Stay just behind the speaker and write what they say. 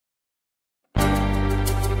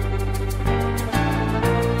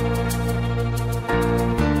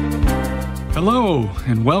Hello,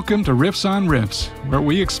 and welcome to Riffs on Riffs, where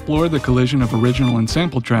we explore the collision of original and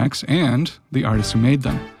sample tracks and the artists who made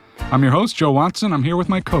them. I'm your host, Joe Watson. I'm here with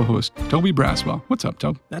my co-host, Toby Braswell. What's up,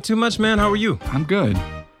 Toby? Not too much, man. How are you? I'm good.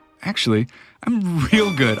 Actually, I'm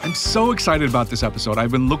real good. I'm so excited about this episode.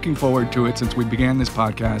 I've been looking forward to it since we began this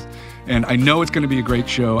podcast, and I know it's going to be a great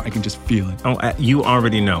show. I can just feel it. Oh, you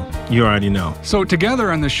already know. You already know. So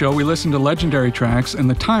together on this show, we listen to legendary tracks and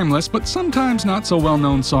the timeless, but sometimes not so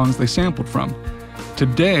well-known songs they sampled from.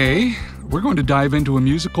 Today, we're going to dive into a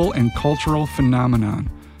musical and cultural phenomenon,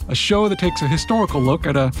 a show that takes a historical look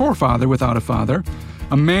at a forefather without a father,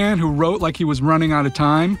 a man who wrote like he was running out of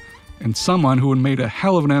time, and someone who would made a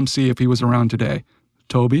hell of an MC if he was around today.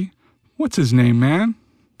 Toby, what's his name, man?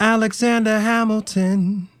 Alexander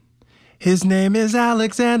Hamilton. His name is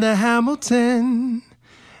Alexander Hamilton.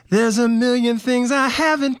 There's a million things I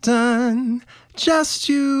haven't done. Just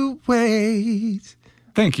you wait.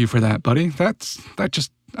 Thank you for that, buddy.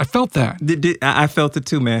 I felt that. I felt it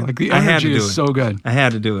too, man. Like the energy is so good. I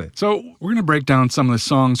had to do it. So we're going to break down some of the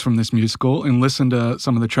songs from this musical and listen to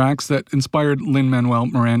some of the tracks that inspired Lin-Manuel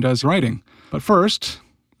Miranda's writing. But first,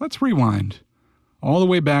 let's rewind all the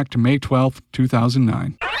way back to May 12th,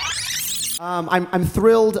 2009. I'm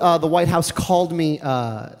thrilled the White House called me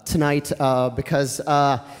tonight because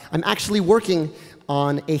I'm actually working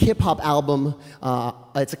on a hip-hop album.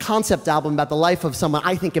 It's a concept album about the life of someone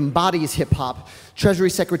I think embodies hip-hop, Treasury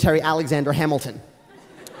Secretary Alexander Hamilton.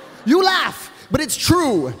 You laugh, but it's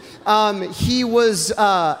true. He was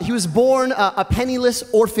born a penniless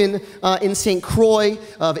orphan in St. Croix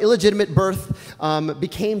of illegitimate birth,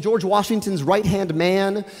 became George Washington's right-hand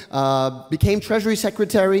man, became Treasury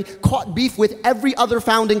Secretary, caught beef with every other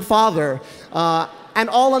founding father, and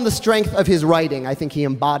all on the strength of his writing. I think he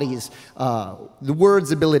embodies the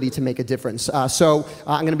word's ability to make a difference. So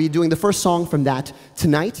I'm going to be doing the first song from that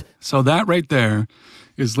tonight. So that right there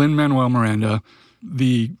is Lin-Manuel Miranda,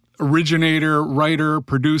 the originator, writer,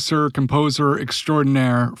 producer, composer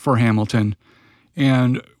extraordinaire for Hamilton.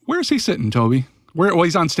 And where's he sitting, Toby? Well,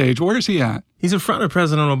 he's on stage. Where is he at? He's in front of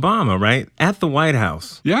President Obama, right? At the White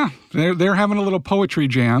House. Yeah, they're having a little poetry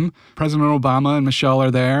jam. President Obama and Michelle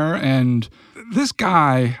are there, and this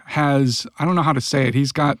guy has, I don't know how to say it,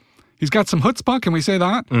 he's got some chutzpah, can we say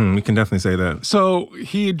that? We can definitely say that. So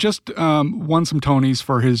he had just won some Tonys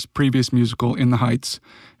for his previous musical, In the Heights,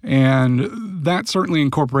 and that certainly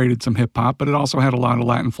incorporated some hip-hop, but it also had a lot of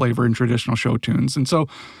Latin flavor and traditional show tunes. And so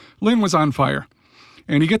Lin was on fire.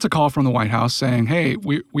 And he gets a call from the White House saying, hey,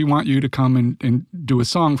 we want you to come and do a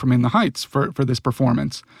song from In the Heights for this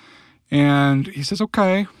performance. And he says,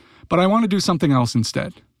 okay, but I want to do something else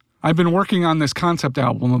instead. I've been working on this concept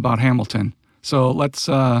album about Hamilton, so let's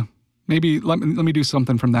maybe let me do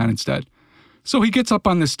something from that instead. So he gets up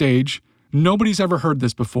on the stage. Nobody's ever heard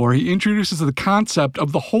this before. He introduces the concept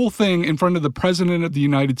of the whole thing in front of the President of the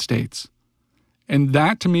United States. And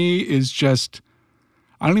that, to me, is just,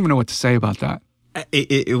 I don't even know what to say about that.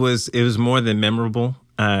 It was more than memorable.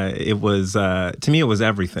 To me, it was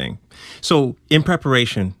everything. So in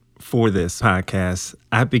preparation for this podcast,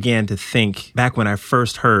 I began to think back when I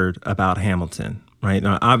first heard about Hamilton. Right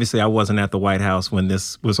now, obviously, I wasn't at the White House when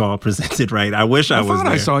this was all presented. Right, I wish I was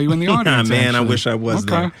there. I saw you in the audience. Man, actually. I wish I was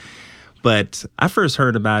there. But I first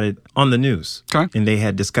heard about it on the news, and they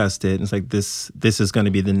had discussed it. And it's like this is going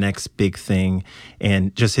to be the next big thing,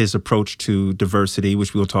 and just his approach to diversity,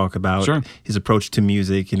 which we'll talk about. Sure. His approach to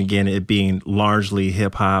music, and again, it being largely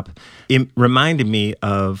hip hop. It reminded me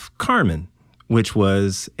of Carmen, which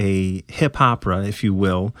was a hip opera, if you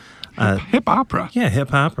will. Hip opera? Yeah,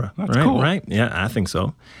 hip opera. That's cool. Right? Yeah, I think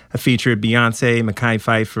so. It featured Beyonce, Mekhi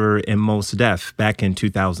Phifer, and Mos Def back in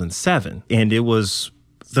 2007. And it was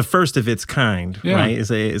the first of its kind, right?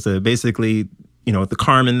 It's a basically, the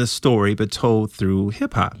Carmen, the story, but told through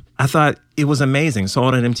hip hop. I thought it was amazing. Saw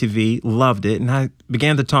it on MTV, loved it. And I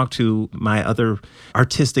began to talk to my other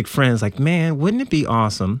artistic friends like, man, wouldn't it be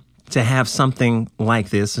awesome to have something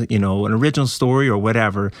like this, an original story or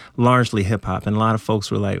whatever, largely hip hop? And a lot of folks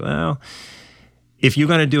were like, well, if you're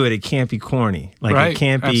going to do it, it can't be corny. Like, right. It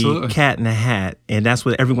can't be Absolutely. Cat in a Hat. And that's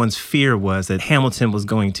what everyone's fear was, that Hamilton was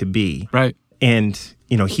going to be. Right. And,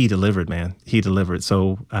 he delivered, man. He delivered.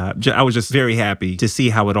 So I was just very happy to see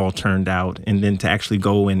how it all turned out, and then to actually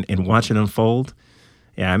go and watch it unfold.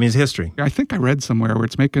 Yeah, I mean, it's history. I think I read somewhere where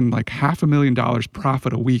it's making like $500,000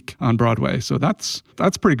 profit a week on Broadway. So that's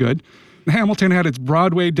pretty good. Hamilton had its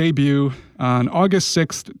Broadway debut on August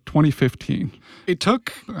 6th, 2015. It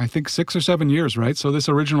took, I think, 6 or 7 years, right? So this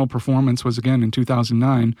original performance was, again, in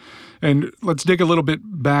 2009. And let's dig a little bit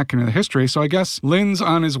back into the history. So I guess Lin's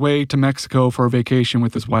on his way to Mexico for a vacation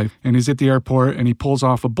with his wife, and he's at the airport, and he pulls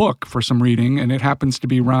off a book for some reading, and it happens to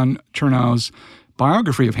be Ron Chernow's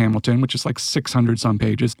biography of Hamilton, which is like 600-some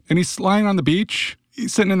pages. And he's lying on the beach.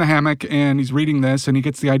 He's sitting in the hammock, and he's reading this, and he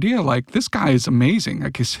gets the idea, like, this guy is amazing.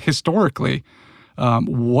 Like, historically,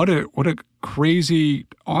 what a crazy,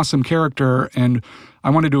 awesome character, and I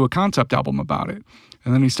want to do a concept album about it.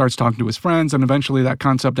 And then he starts talking to his friends, and eventually that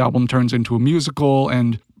concept album turns into a musical,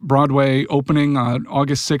 and Broadway opening on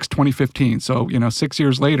August 6, 2015. So, 6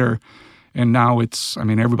 years later, and now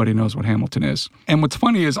everybody knows what Hamilton is. And what's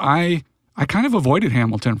funny is I kind of avoided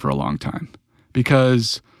Hamilton for a long time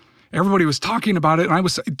because everybody was talking about it, and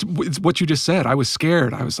it's what you just said. I was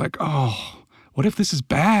scared. I was like, oh, what if this is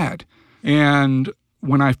bad? And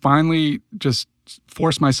when I finally just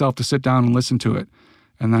forced myself to sit down and listen to it,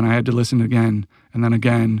 and then I had to listen again, and then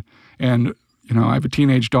again, and I have a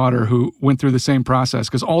teenage daughter who went through the same process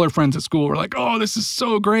because all her friends at school were like, oh, this is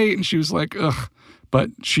so great, and she was like, ugh. But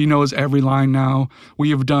she knows every line now.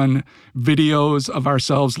 We have done videos of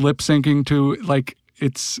ourselves lip syncing to, like,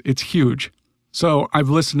 it's huge. So I've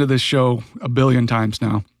listened to this show a billion times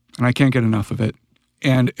now, and I can't get enough of it.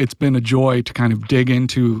 And it's been a joy to kind of dig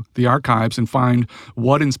into the archives and find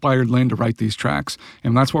what inspired Lin to write these tracks.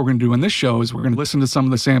 And that's what we're going to do in this show is we're going to listen to some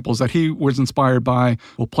of the samples that he was inspired by.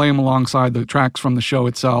 We'll play them alongside the tracks from the show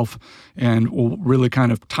itself, and we'll really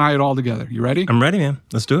kind of tie it all together. You ready? I'm ready, man.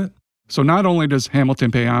 Let's do it. So not only does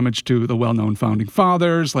Hamilton pay homage to the well-known founding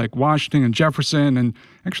fathers like Washington and Jefferson, and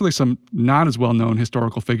actually some not as well-known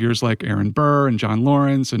historical figures like Aaron Burr and John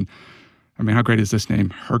Lawrence, and how great is this name?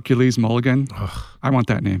 Hercules Mulligan. Ugh. I want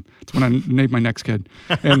that name. It's when I name my next kid.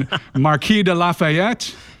 And Marquis de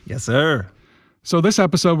Lafayette. Yes, sir. So this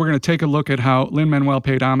episode, we're going to take a look at how Lin-Manuel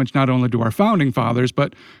paid homage not only to our founding fathers,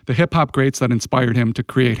 but the hip-hop greats that inspired him to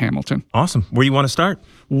create Hamilton. Awesome. Where do you want to start?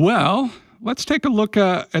 Well, let's take a look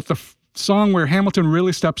at the song where Hamilton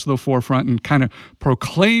really steps to the forefront and kind of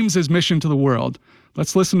proclaims his mission to the world.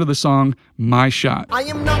 Let's listen to the song, My Shot. I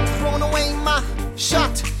am not throwing away my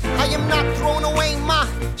shot. I am not throwing away my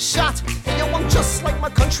shot. Hey, yo, I'm just like my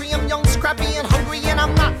country. I'm young, scrappy, and hungry, and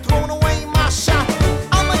I'm not throwing away my shot.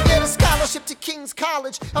 I'ma get a scholarship to King's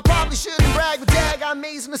College. I probably shouldn't brag, but dag, I'm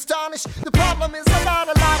amazed and astonished. The problem is I got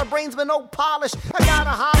a lot of brains, but no polish. I gotta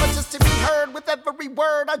holler just to be heard with every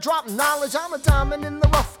word. I drop knowledge. I'm a diamond in the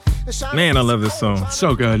rough. Man, I love this song.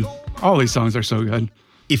 So good. All these songs are so good.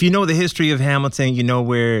 If you know the history of Hamilton, you know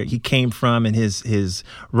where he came from and his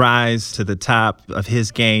rise to the top of his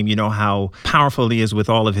game. You know how powerful he is with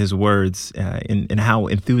all of his words and how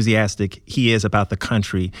enthusiastic he is about the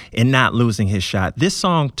country and not losing his shot. This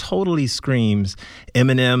song totally screams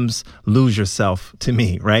Eminem's Lose Yourself to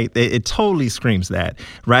me, right? It totally screams that.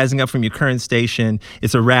 Rising up from your current station,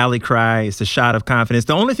 it's a rally cry, it's a shot of confidence.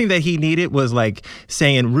 The only thing that he needed was like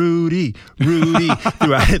saying Rudy, Rudy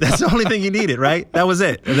throughout it. That's the only thing he needed, right? That was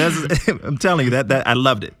it. And I'm telling you, that I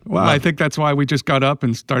loved it. Well, I think that's why we just got up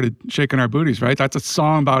and started shaking our booties, right? That's a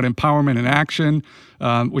song about empowerment and action,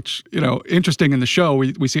 which, interesting in the show,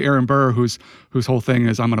 we see Aaron Burr, whose whole thing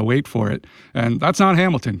is, I'm going to wait for it. And that's not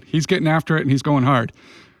Hamilton. He's getting after it and he's going hard.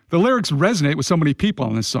 The lyrics resonate with so many people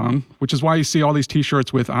in this song, which is why you see all these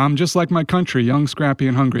t-shirts with, I'm just like my country, young, scrappy,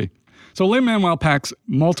 and hungry. So Lin-Manuel packs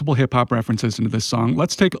multiple hip-hop references into this song.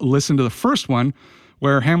 Let's take a listen to the first one,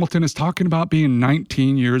 where Hamilton is talking about being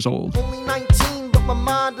 19 years old. Only 19, but my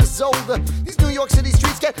mind is older. These New York City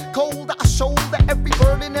streets get colder. I shoulder every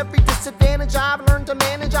burden, every disadvantage I've learned to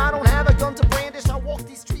manage. I don't have a gun to brandish. I walk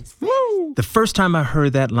these streets. Woo! The first time I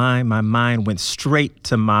heard that line, my mind went straight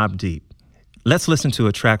to Mobb Deep. Let's listen to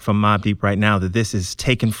a track from Mobb Deep right now that this is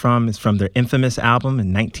taken from. It's from their infamous album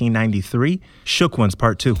in 1993, Shook Ones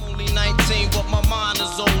Part 2. Only 19, but my mind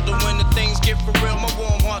is older. When the things get for real, my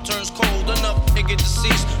warm heart turns cold. Enough nigga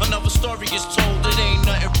deceased, another story is told. It ain't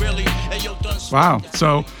nothing really. Hey, yo, done. Wow.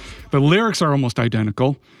 So the lyrics are almost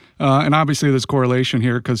identical. And obviously there's correlation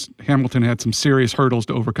here because Hamilton had some serious hurdles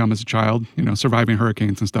to overcome as a child, surviving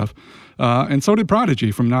hurricanes and stuff. And so did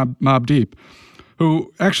Prodigy from Mobb Deep,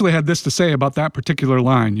 who actually had this to say about that particular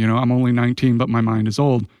line. I'm only 19, but my mind is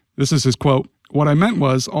old. This is his quote. What I meant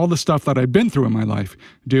was all the stuff that I'd been through in my life,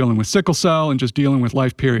 dealing with sickle cell and just dealing with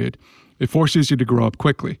life, period. It forces you to grow up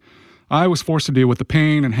quickly. I was forced to deal with the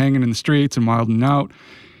pain and hanging in the streets and wilding out.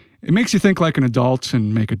 It makes you think like an adult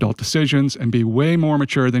and make adult decisions and be way more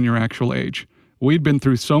mature than your actual age. We'd been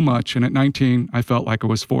through so much, and at 19, I felt like I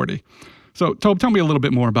was 40. So, Tobe, tell me a little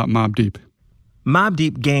bit more about Mobb Deep. Mobb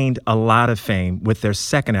Deep gained a lot of fame with their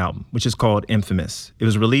second album, which is called Infamous. It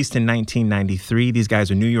was released in 1993. These guys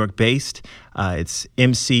are New York-based. It's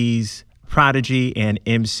MCs Prodigy and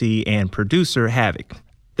MC and producer Havoc.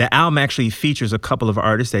 The album actually features a couple of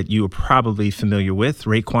artists that you are probably familiar with.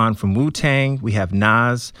 Raekwon from Wu-Tang. We have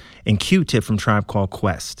Nas and Q-Tip from Tribe Called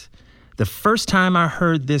Quest. The first time I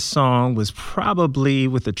heard this song was probably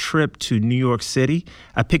with a trip to New York City.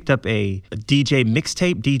 I picked up a DJ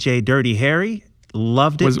mixtape, DJ Dirty Harry.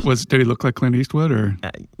 Loved it. Did he look like Clint Eastwood or?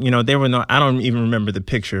 There were no. I don't even remember the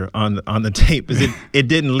picture on the tape because it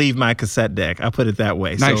didn't leave my cassette deck. I put it that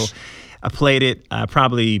way. Nice. So I played it. I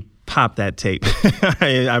probably popped that tape.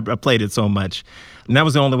 I played it so much. And that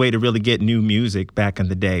was the only way to really get new music back in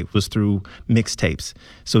the day was through mixtapes.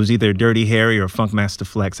 So it was either Dirty Harry or Funkmaster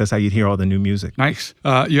Flex. That's how you'd hear all the new music. Nice.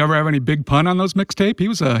 You ever have any Big Pun on those mixtape? He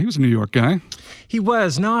was a New York guy. He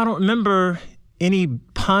was. No, I don't remember any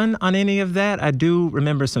pun on any of that. I do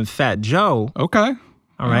remember some Fat Joe. Okay.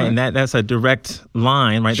 All right, and that's a direct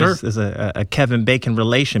line, right? Sure. There's a Kevin Bacon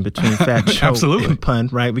relation between Fat Joe Absolutely. and Pun,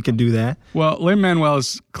 right? We can do that. Well, Lin-Manuel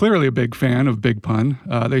is clearly a big fan of Big Pun.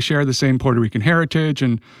 They share the same Puerto Rican heritage,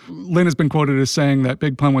 and Lin has been quoted as saying that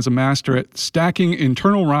Big Pun was a master at stacking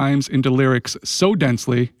internal rhymes into lyrics so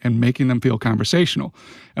densely and making them feel conversational.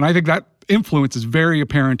 And I think that influence is very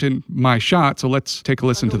apparent in My Shot, so let's take a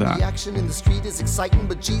listen to that. The action in the street is exciting,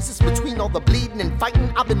 but Jesus, between all the bleeding and fighting,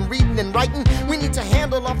 I've been reading and writing. We need to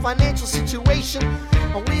handle our financial situation.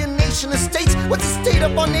 Are we a nation of states? What's the state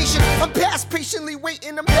of our nation? I'm past patiently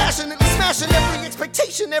waiting, I'm passionately smashing every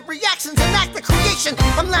expectation, every action's an act of creation.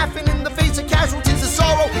 I'm laughing in the face of casualties of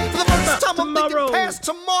sorrow. For the first time I'm thinking past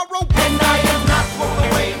tomorrow. And I am not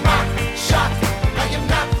throwing away my shot. I am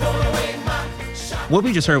not throwing away my shot. What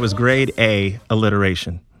we just heard was grade A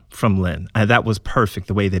alliteration from Lin. That was perfect,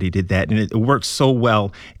 the way that he did that. And it worked so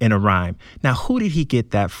well in a rhyme. Now, who did he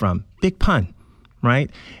get that from? Big Pun, right?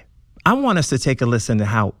 I want us to take a listen to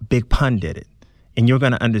how Big Pun did it. And you're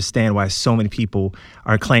going to understand why so many people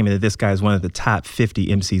are claiming that this guy is one of the top 50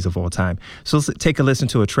 MCs of all time. So let's take a listen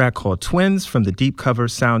to a track called Twins from the Deep Cover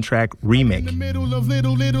soundtrack remake. In the middle of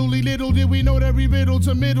little did we know that we riddle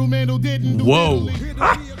to middleman who didn't do Whoa.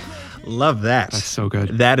 Love that. That's so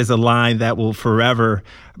good. That is a line that will forever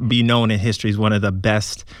be known in history as one of the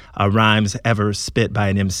best rhymes ever spit by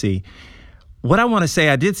an MC. What I want to say,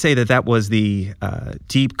 I did say that was the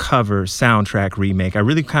Deep Cover soundtrack remake. I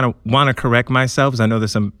really kind of want to correct myself because I know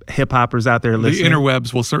there's some hip-hoppers out there listening. The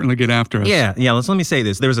interwebs will certainly get after us. Yeah. Let me say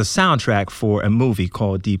this. There was a soundtrack for a movie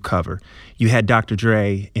called Deep Cover. You had Dr.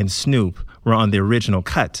 Dre and Snoop were on the original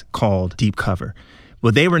cut called Deep Cover.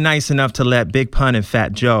 Well, they were nice enough to let Big Pun and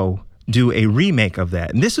Fat Joe do a remake of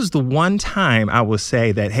that. And this is the one time I will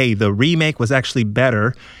say that, hey, the remake was actually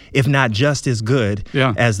better, if not just as good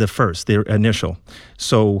as the first, the initial.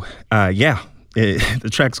 So, the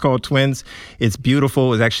track's called Twins. It's beautiful. It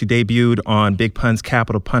was actually debuted on Big Pun's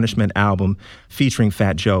Capital Punishment album featuring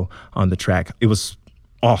Fat Joe on the track. It was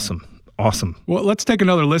awesome. Awesome. Well, let's take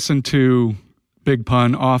another listen to Big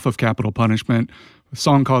Pun off of Capital Punishment. A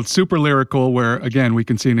song called Super Lyrical, where, again, we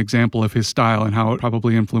can see an example of his style and how it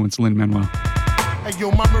probably influenced Lin-Manuel. Hey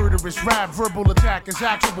yo, my murderous rap, verbal attack is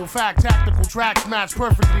actual fact. Tactical tracks match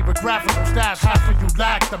perfectly with graphical stats. Half of you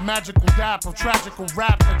lack the magical dap of tragical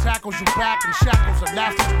rap that tackles you back in shackles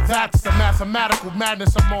elastic. That's the mathematical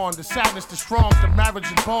madness I'm on. The sadness, the strong, the marriage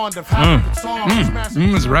and bond of having good songs.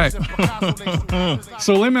 That's right.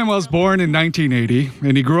 So Lin-Manuel's born in 1980,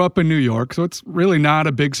 and he grew up in New York, so it's really not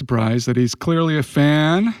a big surprise that he's clearly a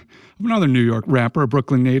fan of another New York rapper, a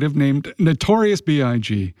Brooklyn native named Notorious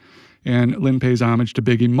B.I.G., and Lin pays homage to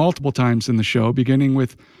Biggie multiple times in the show, beginning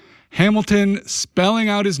with Hamilton spelling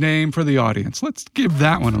out his name for the audience. Let's give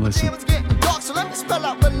that one a listen. It's getting dark, so let me spell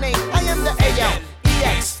out the name. I am the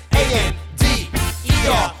A-L-E-X-A-N-D-E-R.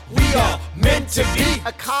 We are meant to be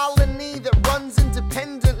a colony that runs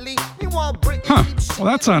independently. Meanwhile, Britain keeps... Well,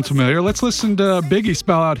 that sounds familiar. Let's listen to Biggie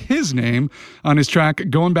spell out his name on his track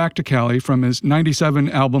Going Back to Cali from his 97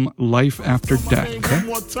 album Life After Death. One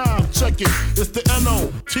more time, check it. It's the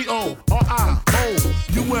N-O-T-O-R-I-O-U-S.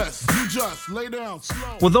 You just lay down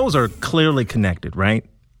slow. Well, those are clearly connected, right?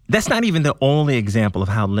 That's not even the only example of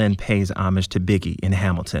how Lin pays homage to Biggie in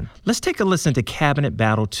Hamilton. Let's take a listen to Cabinet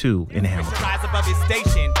Battle 2 in Hamilton. Rise above his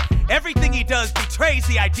station. Everything he does betrays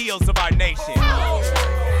the ideals of our nation.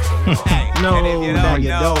 Hey, No, now you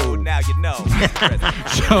know. Now you know.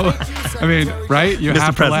 So, I mean, right? You Mr.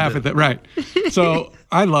 have to laugh President. at that. Right. So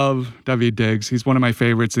I love Daveed Diggs. He's one of my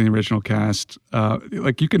favorites in the original cast.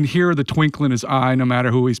 You can hear the twinkle in his eye no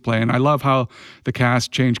matter who he's playing. I love how the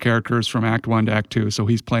cast changed characters from Act 1 to Act 2. So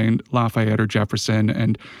he's playing Lafayette or Jefferson,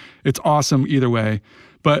 and it's awesome either way.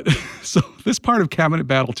 But so this part of Cabinet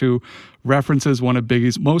Battle 2 references one of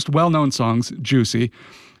Biggie's most well-known songs, Juicy.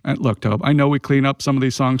 And look, Tobe, I know we clean up some of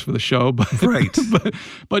these songs for the show, but right.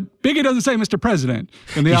 but Biggie doesn't say Mr. President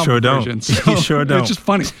in the album version. He sure don't. It's just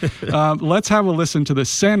funny. Let's have a listen to the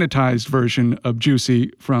sanitized version of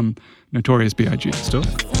Juicy from Notorious B.I.G.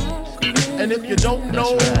 And if you don't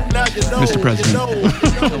know, now you know. Mr. President.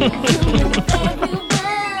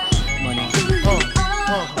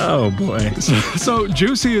 Oh, boy. So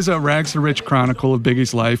Juicy is a rags to rich chronicle of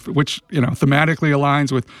Biggie's life, which, thematically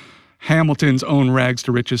aligns with Hamilton's own rags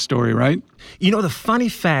to riches story, right? The funny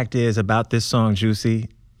fact is about this song, Juicy,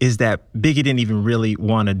 is that Biggie didn't even really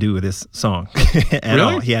want to do this song at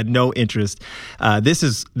all. He had no interest.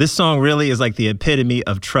 This song really is like the epitome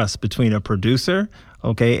of trust between a producer,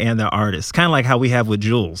 and the artist. Kind of like how we have with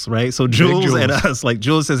Jules, right? So Jules and us, like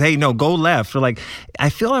Jules says, hey, no, go left. We're like, I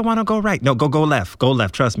feel I want to go right. No, go left. Go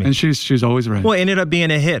left, trust me. And she's always right. Well, it ended up being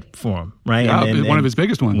a hit for him, right? Yeah, and one of his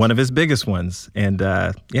biggest ones. One of his biggest ones. And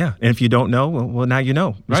and if you don't know, well, now you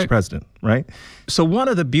know, Mr. President, right? So one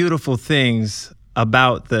of the beautiful things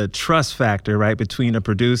about the trust factor, right, between a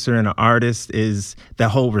producer and an artist is the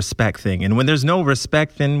whole respect thing. And when there's no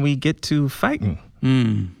respect, then we get to fighting.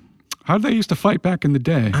 How did they used to fight back in the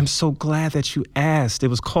day? I'm so glad that you asked. It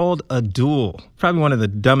was called a duel. Probably one of the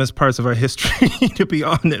dumbest parts of our history, to be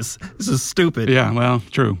honest. This is stupid. Yeah, well,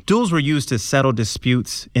 true. Duels were used to settle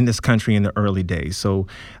disputes in this country in the early days. So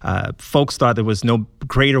folks thought there was no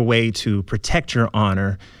greater way to protect your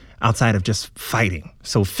honor outside of just fighting.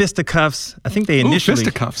 So fisticuffs, I think they initially...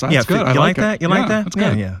 fisticuffs, that's good. You like that? You like that? That's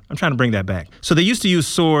good. Yeah. I'm trying to bring that back. So they used to use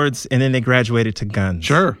swords, and then they graduated to guns.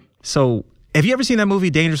 Sure. So have you ever seen that movie,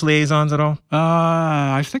 Dangerous Liaisons, at all?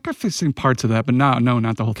 I think I've seen parts of that, but no,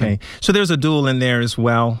 not the whole thing. So there's a duel in there as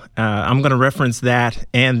well. I'm going to reference that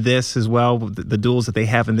and this as well, the duels that they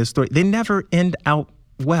have in this story. They never end out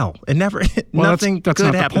well. It never, nothing that's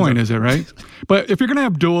good not happens. The point, is it, right? But if you're going to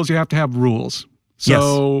have duels, you have to have rules.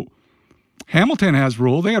 So yes. Hamilton has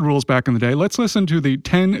rules. They had rules back in the day. Let's listen to the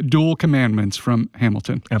 10 duel commandments from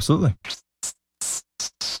Hamilton. Absolutely.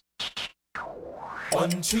 1,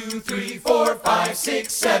 2, 3, 4, 5,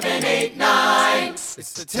 6, 7, 8, 9.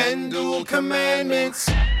 It's the 10 dual commandments.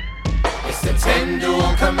 It's the 10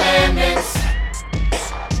 dual commandments.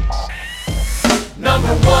 Number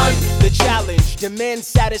 1, the challenge, demand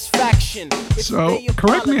satisfaction. So,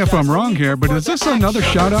 correct me if I'm wrong here, but is this another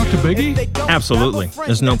shout out to Biggie? Absolutely.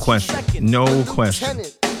 There's no question. No question.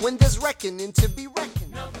 When there's reckoning to be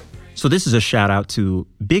reckoned. So this is a shout out to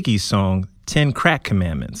Biggie's song, 10 Crack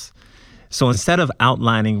Commandments. So instead of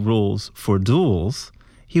outlining rules for duels,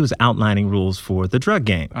 he was outlining rules for the drug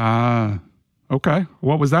game. Okay.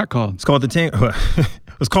 What was that called? It's called the 10...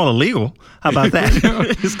 It's called Illegal. How about that?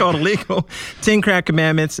 It's called Illegal. 10 Crack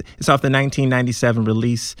Commandments. It's off the 1997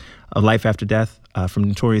 release of Life After Death from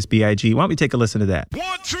Notorious B.I.G. Why don't we take a listen to that? 1,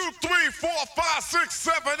 2, 3, 4, 5, 6,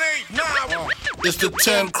 7, 8, 9. It's the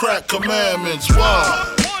 10 Crack Commandments.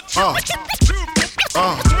 1, 2, 3,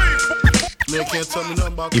 4. Man can't tell me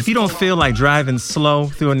nothing about If you don't feel like driving slow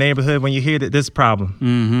through a neighborhood when you hear this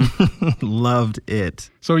problem, loved it.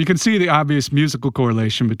 So you can see the obvious musical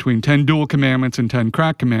correlation between 10 dual commandments and 10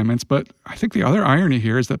 crack commandments, but I think the other irony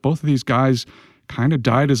here is that both of these guys kind of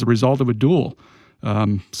died as a result of a duel.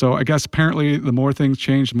 So I guess apparently the more things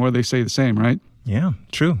change, the more they say the same, right? Yeah,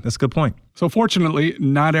 true. That's a good point. So fortunately,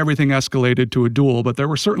 not everything escalated to a duel, but there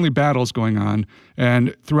were certainly battles going on.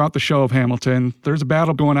 And throughout the show of Hamilton, there's a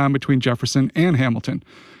battle going on between Jefferson and Hamilton.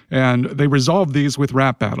 And they resolved these with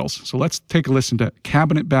rap battles. So let's take a listen to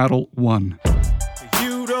Cabinet Battle 1.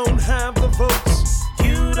 You don't have the votes.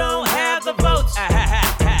 You don't have the votes.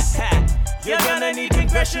 You're gonna need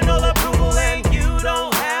congressional approval and you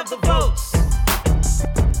don't have the votes.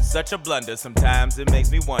 Such a blunder, sometimes it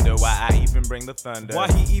makes me wonder why I even bring the thunder.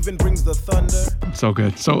 Why he even brings the thunder. So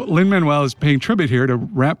good. So Lin-Manuel is paying tribute here to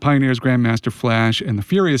rap pioneers Grandmaster Flash and the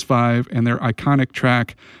Furious Five and their iconic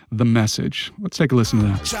track, The Message. Let's take a listen to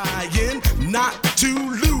that. Trying not to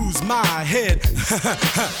lose my head.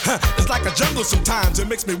 It's like a jungle sometimes, it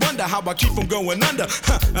makes me wonder how I keep from going under.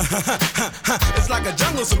 It's like a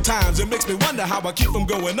jungle sometimes, it makes me wonder how I keep from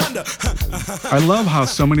going under. I love how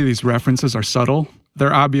so many of these references are subtle.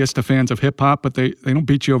 They're obvious to fans of hip-hop, but they don't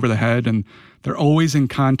beat you over the head, and they're always in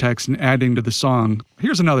context and adding to the song.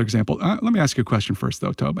 Here's another example. Let me ask you a question first,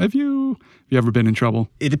 though, Tobe. Have you ever been in trouble?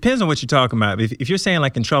 It depends on what you're talking about. If you're saying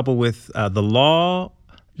like in trouble with the law,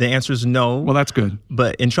 The answer is no. Well, that's good.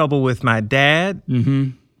 But in trouble with my dad?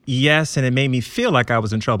 Yes, and it made me feel like I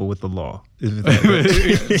was in trouble with the law.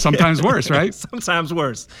 Sometimes worse, right? Sometimes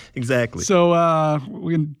worse, exactly. So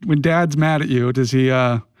when Dad's mad at you, does he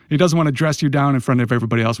doesn't want to dress you down in front of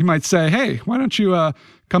everybody else. He might say, hey, why don't you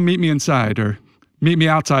come meet me inside or meet me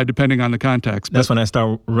outside, depending on the context. That's when I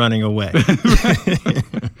start running away.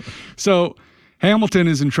 So Hamilton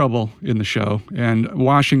is in trouble in the show, and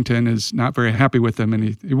Washington is not very happy with him,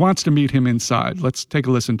 and he wants to meet him inside. Let's take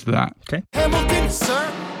a listen to that. Okay. Hamilton,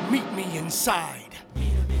 sir, meet me inside. Meet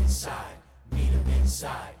him inside, meet him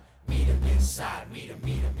inside, meet him inside, meet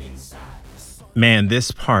him inside. Man,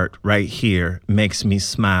 this part right here makes me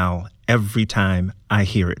smile every time I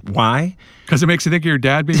hear it. Why? Because it makes you think of your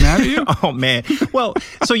dad being mad at you? Oh, man. Well,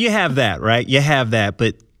 so you have that, right? You have that,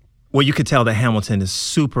 but well, you could tell that Hamilton is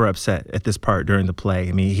super upset at this part during the play.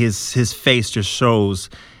 I mean, his face just shows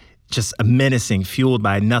just a menacing, fueled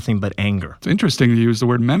by nothing but anger. It's interesting to use the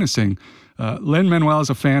word menacing. Lin-Manuel is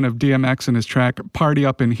a fan of DMX and his track Party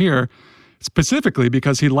Up in Here, specifically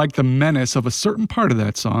because he liked the menace of a certain part of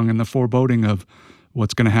that song and the foreboding of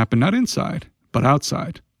what's going to happen not inside, but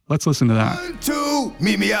outside. Let's listen to that. 1, 2,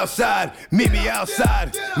 meet me outside, meet me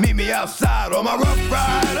outside, meet me outside on my rough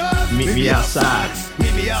rider. Meet me outside.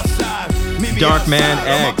 Meet me outside, meet me Dark outside Man on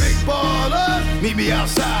my X. big baller. Meet me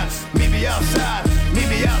outside, meet me outside, meet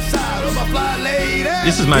me outside on my fly lady.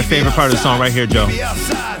 This is my favorite part of the song right here, Joe. Meet me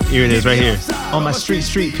outside, Here it is, right here. outside On my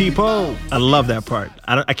street people. I love that part.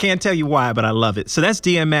 I can't tell you why, but I love it. So that's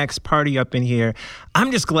DMX, Party Up in Here.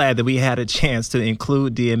 I'm just glad that we had a chance to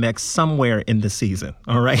include DMX somewhere in the season.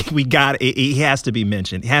 All right, we got it. He has to be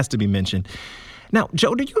mentioned. He has to be mentioned. Now,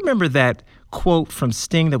 Joe, do you remember that quote from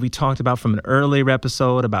Sting that we talked about from an earlier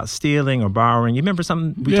episode about stealing or borrowing? You remember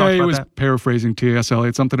something we talked about? Yeah, he was that? paraphrasing T.S.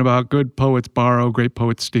 Eliot, something about good poets borrow, great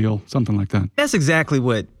poets steal, something like that. That's exactly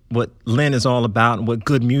what Lin is all about and what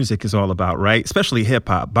good music is all about, right? Especially hip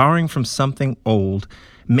hop, borrowing from something old,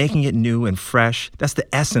 making it new and fresh. That's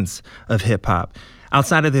the essence of hip hop.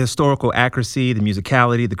 Outside of the historical accuracy, the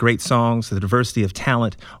musicality, the great songs, the diversity of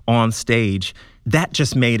talent on stage, that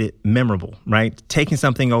just made it memorable, right? Taking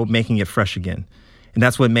something old, making it fresh again. And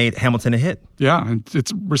that's what made Hamilton a hit. Yeah, and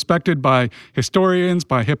it's respected by historians,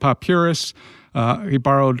 by hip-hop purists. He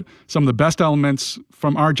borrowed some of the best elements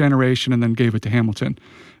from our generation and then gave it to Hamilton.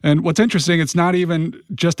 And what's interesting, it's not even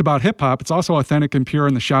just about hip-hop. It's also authentic and pure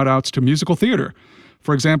in the shout-outs to musical theater.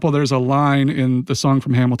 For example, there's a line in the song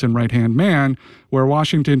from Hamilton, Right Hand Man, where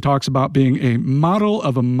Washington talks about being a model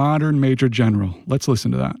of a modern major general. Let's listen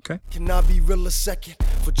to that. Okay. Can I be real a second?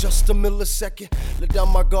 For just a millisecond. Let down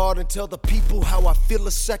my guard and tell the people how I feel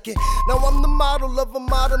a second. Now I'm the model of a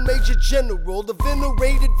modern major general, the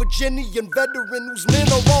venerated Virginian veteran whose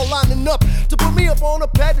men are all lining up to put me up on a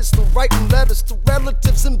pedestal, writing letters to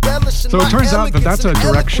relatives, embellishing. So it turns out that that's a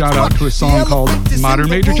direct shout out to a song called Modern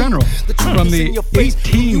Major General from the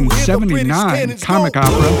 1879 comic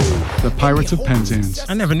opera, The Pirates of Penzance.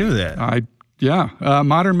 I never knew that.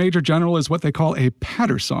 Modern Major General is what they call a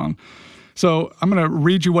patter song. So I'm going to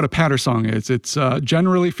read you what a patter song is. It's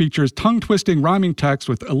generally features tongue-twisting rhyming text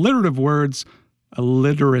with alliterative words,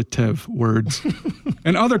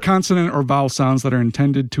 and other consonant or vowel sounds that are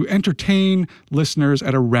intended to entertain listeners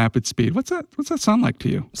at a rapid speed. What's that sound like to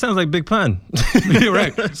you? Sounds like Big Pun. Yeah,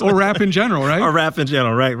 right. Or rap in general, right? Or rap in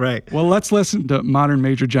general, right. Well, let's listen to Modern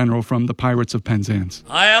Major General from The Pirates of Penzance.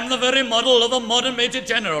 I am the very model of a modern major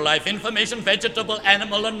general. Life, information, vegetable,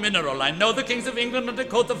 animal, and mineral. I know the kings of England and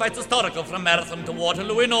decode the fights historical from Marathon to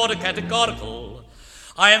Waterloo in order categorical.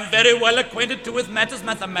 I am very well acquainted too with matters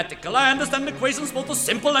mathematical. I understand equations both the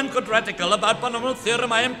simple and quadratical. About binomial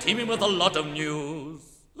theorem I am teeming with a lot of news.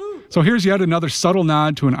 So here's yet another subtle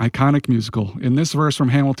nod to an iconic musical. In this verse from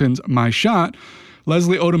Hamilton's My Shot,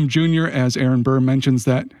 Leslie Odom Jr. as Aaron Burr mentions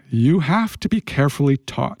that you have to be carefully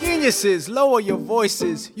taught. Geniuses, lower your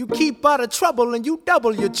voices. You keep out of trouble and you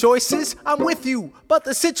double your choices. I'm with you, but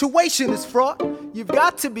the situation is fraught. You've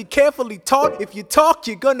got to be carefully taught. If you talk,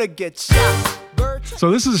 you're gonna get shot.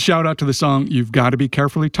 So this is a shout out to the song You've Got to Be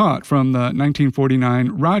Carefully Taught from the 1949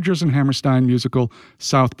 Rodgers and Hammerstein musical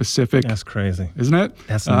South Pacific. That's crazy. Isn't it?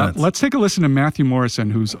 That's nuts. Let's take a listen to Matthew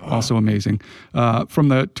Morrison, who's also amazing, from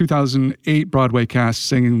the 2008 Broadway cast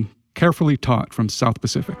singing Carefully Taught from South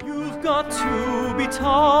Pacific. You've got to be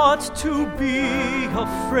taught to be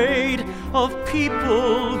afraid of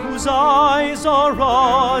people whose eyes are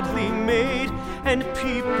oddly made and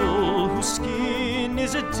people whose skin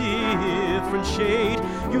is a different shade.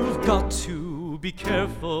 You've got to be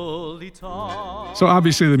carefully taught. So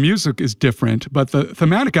obviously the music is different, but the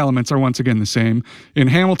thematic elements are once again the same. In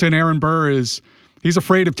Hamilton, Aaron Burr is He's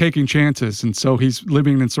afraid of taking chances, and so he's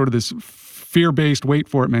living in sort of this fear-based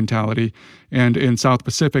wait-for-it mentality. And in South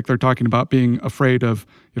Pacific, they're talking about being afraid of,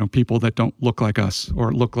 people that don't look like us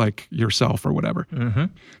or look like yourself or whatever. Mm-hmm.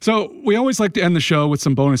 So we always like to end the show with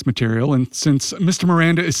some bonus material, and since Mr.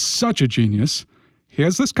 Miranda is such a genius, he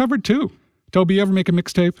has this covered too. Toby, you ever make a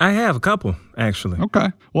mixtape? I have a couple, actually. Okay.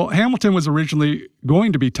 Well, Hamilton was originally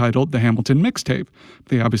going to be titled the Hamilton Mixtape.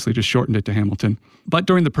 They obviously just shortened it to Hamilton. But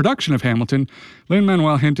during the production of Hamilton,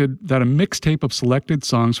 Lin-Manuel hinted that a mixtape of selected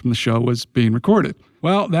songs from the show was being recorded.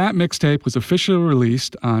 Well, that mixtape was officially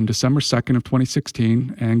released on December 2nd of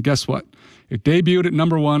 2016, and guess what? It debuted at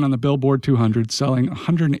number 1 on the Billboard 200, selling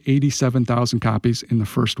 187,000 copies in the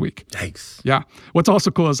first week. Yikes. Yeah. What's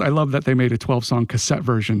also cool is I love that they made a 12-song cassette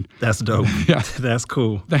version. That's dope. Yeah. That's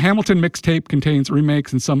cool. The Hamilton mixtape contains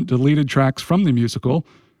remakes and some deleted tracks from the musical.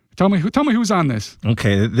 Tell me who's on this.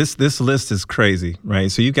 Okay, this list is crazy,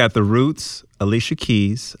 right? So you got The Roots, Alicia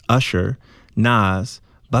Keys, Usher, Nas,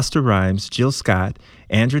 Busta Rhymes, Jill Scott,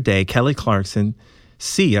 Andra Day, Kelly Clarkson,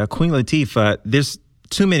 Sia, Queen Latifah. There's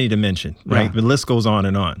too many to mention, right? Yeah. The list goes on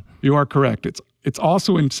and on. You are correct. It's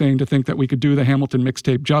also insane to think that we could do the Hamilton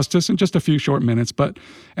mixtape justice in just a few short minutes, but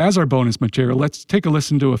as our bonus material, let's take a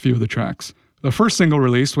listen to a few of the tracks. The first single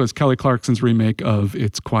released was Kelly Clarkson's remake of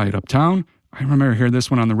It's Quiet Uptown. I remember hearing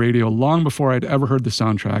this one on the radio long before I'd ever heard the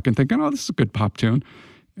soundtrack and thinking, this is a good pop tune.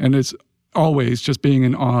 And it's always just being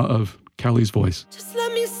in awe of Kelly's voice. Just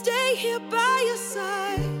let me stay here by your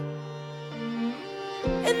side,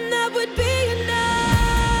 and that would be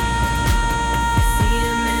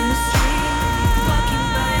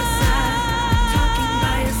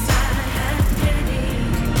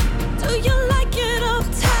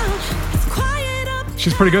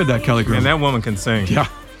She's pretty good, that Kelly girl. And that woman can sing. Yeah.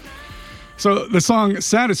 So the song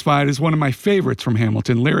Satisfied is one of my favorites from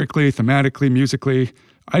Hamilton, lyrically, thematically, musically.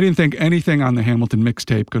 I didn't think anything on the Hamilton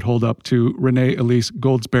mixtape could hold up to Renee Elise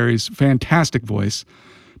Goldsberry's fantastic voice.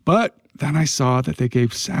 But then I saw that they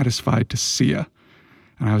gave Satisfied to Sia.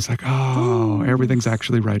 And I was like, everything's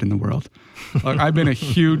actually right in the world. Look, I've been a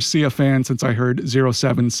huge Sia fan since I heard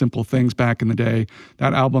 07 Simple Things back in the day.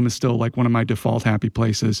 That album is still like one of my default happy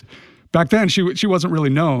places. Back then, she wasn't really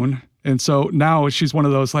known. And so now she's one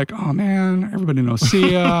of those like, oh man, everybody knows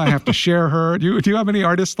Sia. I have to share her. Do you have any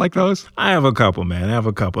artists like those? I have a couple, man. I have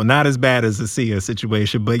a couple. Not as bad as the Sia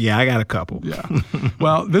situation, but yeah, I got a couple. Yeah.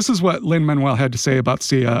 Well, this is what Lin-Manuel had to say about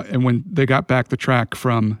Sia and when they got back the track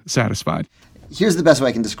from Satisfied. Here's the best way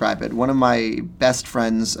I can describe it. One of my best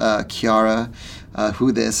friends, Kiara,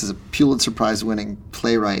 who this is a Pulitzer Prize winning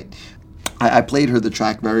playwright. I played her the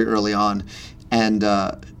track very early on, and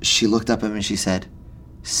she looked up at me and she said,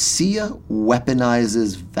 Sia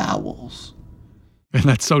weaponizes vowels. And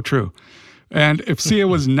that's so true. And if Sia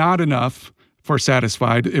was not enough for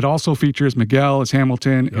Satisfied, it also features Miguel as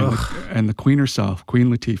Hamilton and the Queen herself,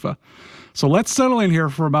 Queen Latifah. So let's settle in here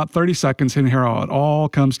for about 30 seconds and hear how it all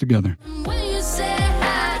comes together. When you say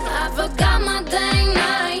I forgot my dang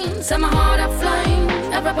name. Set my heart aflame,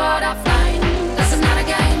 every part aflame. This is not a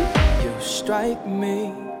game. You strike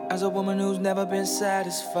me as a woman who's never been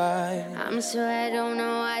satisfied. I'm sure I don't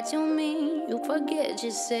know what you mean. You forget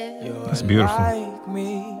yourself. That's beautiful. Like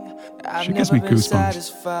me. I've She gives me never been goosebumps.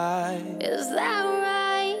 satisfied. Is that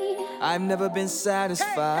right? I've never been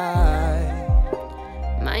satisfied.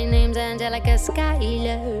 My name's Angelica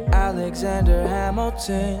Schuyler. Alexander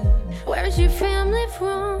Hamilton. Where's your family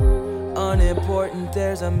from? Unimportant,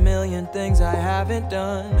 there's a million things I haven't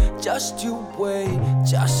done. Just you wait,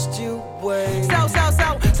 just you wait.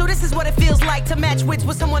 So this is what it feels like to match wits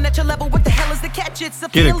with someone at your level. What the hell is the catch? It's a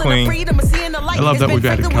Get it, feeling Queen. of freedom, of seeing the light. I love It's that we've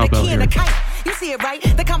been added flickering with a cowbell key and a here. kite. You see it, right?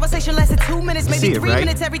 The conversation lasted 2 minutes, See maybe it, 3 right?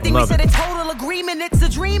 minutes. Everything we Love said it. in total agreement. It's a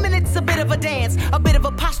dream and it's a bit of a dance, a bit of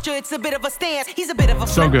a posture. It's a bit of a stance. He's a bit of a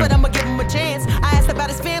So flip, good. but I'ma give him a chance. I asked about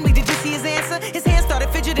his family. Did you see his answer? His hands started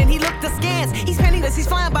fidgeting. He looked askance. He's penniless. He's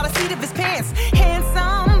flying by the seat of his pants.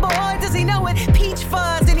 Handsome boy, does he know it? Peach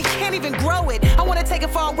fuzz and he can't even grow it. I wanna take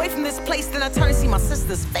it far away from this place. Then I turn to see my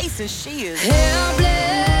sister's face and she is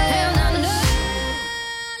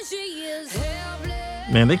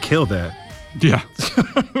Man, they killed that. Yeah.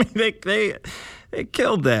 they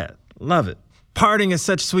killed that. Love it. Parting is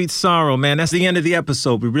such sweet sorrow, man. That's the end of the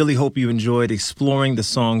episode. We really hope you enjoyed exploring the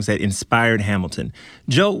songs that inspired Hamilton.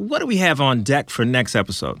 Joe, what do we have on deck for next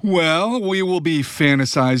episode? Well, we will be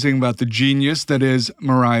fantasizing about the genius that is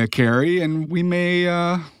Mariah Carey, and we may,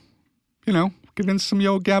 get in some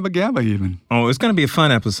Yo Gabba Gabba even. Oh, it's going to be a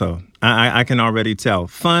fun episode. I can already tell.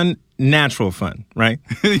 Fun, natural fun, right?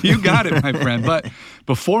 You got it, my friend. But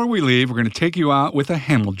before we leave, we're going to take you out with a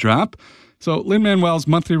Hamil drop. So Lin-Manuel's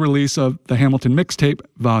monthly release of the Hamilton Mixtape,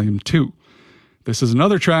 Volume 2. This is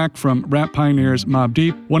another track from rap pioneers Mobb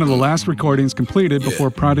Deep, one of the last recordings completed before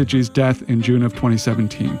Prodigy's death in June of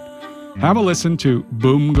 2017. Have a listen to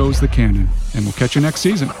Boom Goes the Cannon, and we'll catch you next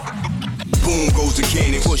season. Boom goes the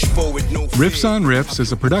cannon, push forward, no Riffs on Riffs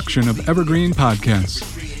is a production of Evergreen Podcasts.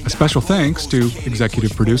 A special thanks to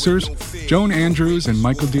executive producers Joan Andrews and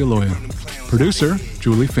Michael D'Aloia. Producer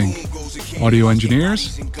Julie Fink. Audio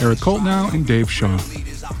engineers Eric Coltnow and Dave Shaw.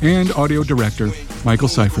 And audio director Michael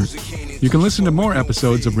Seifert. You can listen to more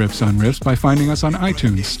episodes of Riffs on Riffs by finding us on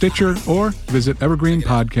iTunes, Stitcher, or visit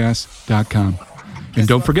evergreenpodcasts.com. And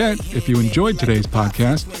don't forget, if you enjoyed today's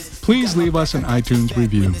podcast, please leave us an iTunes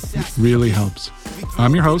review. It really helps.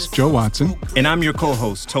 I'm your host, Joe Watson. And I'm your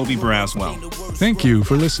co-host, Toby Braswell. Thank you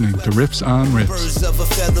for listening to Riffs on Riffs. Birds of a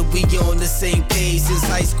feather, we on the same page since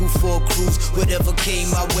high school for a cruise. Whatever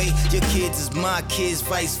came my way, your kids is my kids,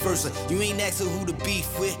 vice versa. You ain't asking who to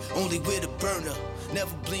beef with, only with a burner.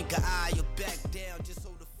 Never blink an eye or back down, just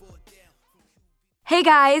hold the fort down. Hey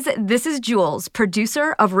guys, this is Jules,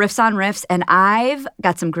 producer of Riffs on Riffs, and I've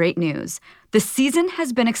got some great news. The season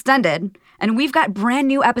has been extended, and we've got brand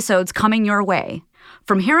new episodes coming your way.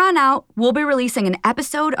 From here on out, we'll be releasing an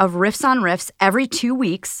episode of Riffs on Riffs every 2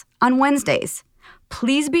 weeks on Wednesdays.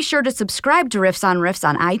 Please be sure to subscribe to Riffs on Riffs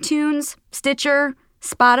on iTunes, Stitcher,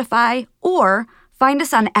 Spotify, or find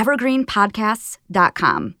us on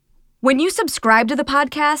evergreenpodcasts.com. When you subscribe to the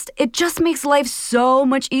podcast, it just makes life so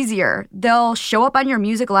much easier. They'll show up on your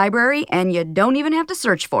music library, and you don't even have to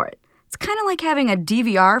search for it. It's kind of like having a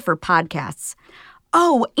DVR for podcasts.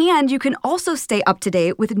 Oh, and you can also stay up to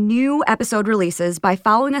date with new episode releases by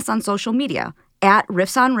following us on social media at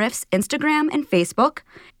Riffs on Riffs Instagram and Facebook,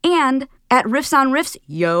 and at Riffs on Riffs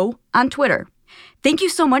Yo on Twitter. Thank you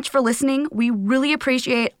so much for listening. We really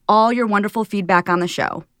appreciate all your wonderful feedback on the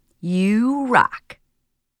show. You rock.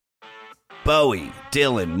 Bowie,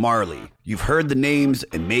 Dylan, Marley. You've heard the names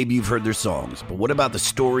and maybe you've heard their songs, but what about the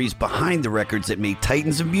stories behind the records that made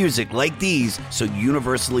titans of music like these so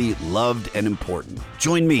universally loved and important?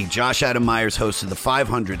 Join me, Josh Adam Myers, host of The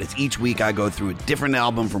 500, as each week I go through a different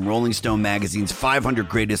album from Rolling Stone magazine's 500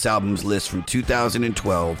 Greatest Albums list from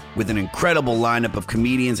 2012 with an incredible lineup of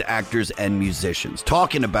comedians, actors, and musicians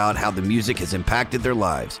talking about how the music has impacted their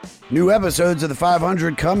lives. New episodes of The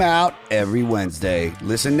 500 come out every Wednesday.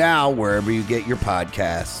 Listen now wherever you get your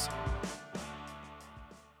podcasts.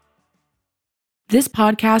 This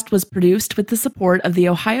podcast was produced with the support of the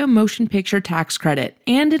Ohio Motion Picture Tax Credit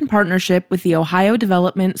and in partnership with the Ohio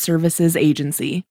Development Services Agency.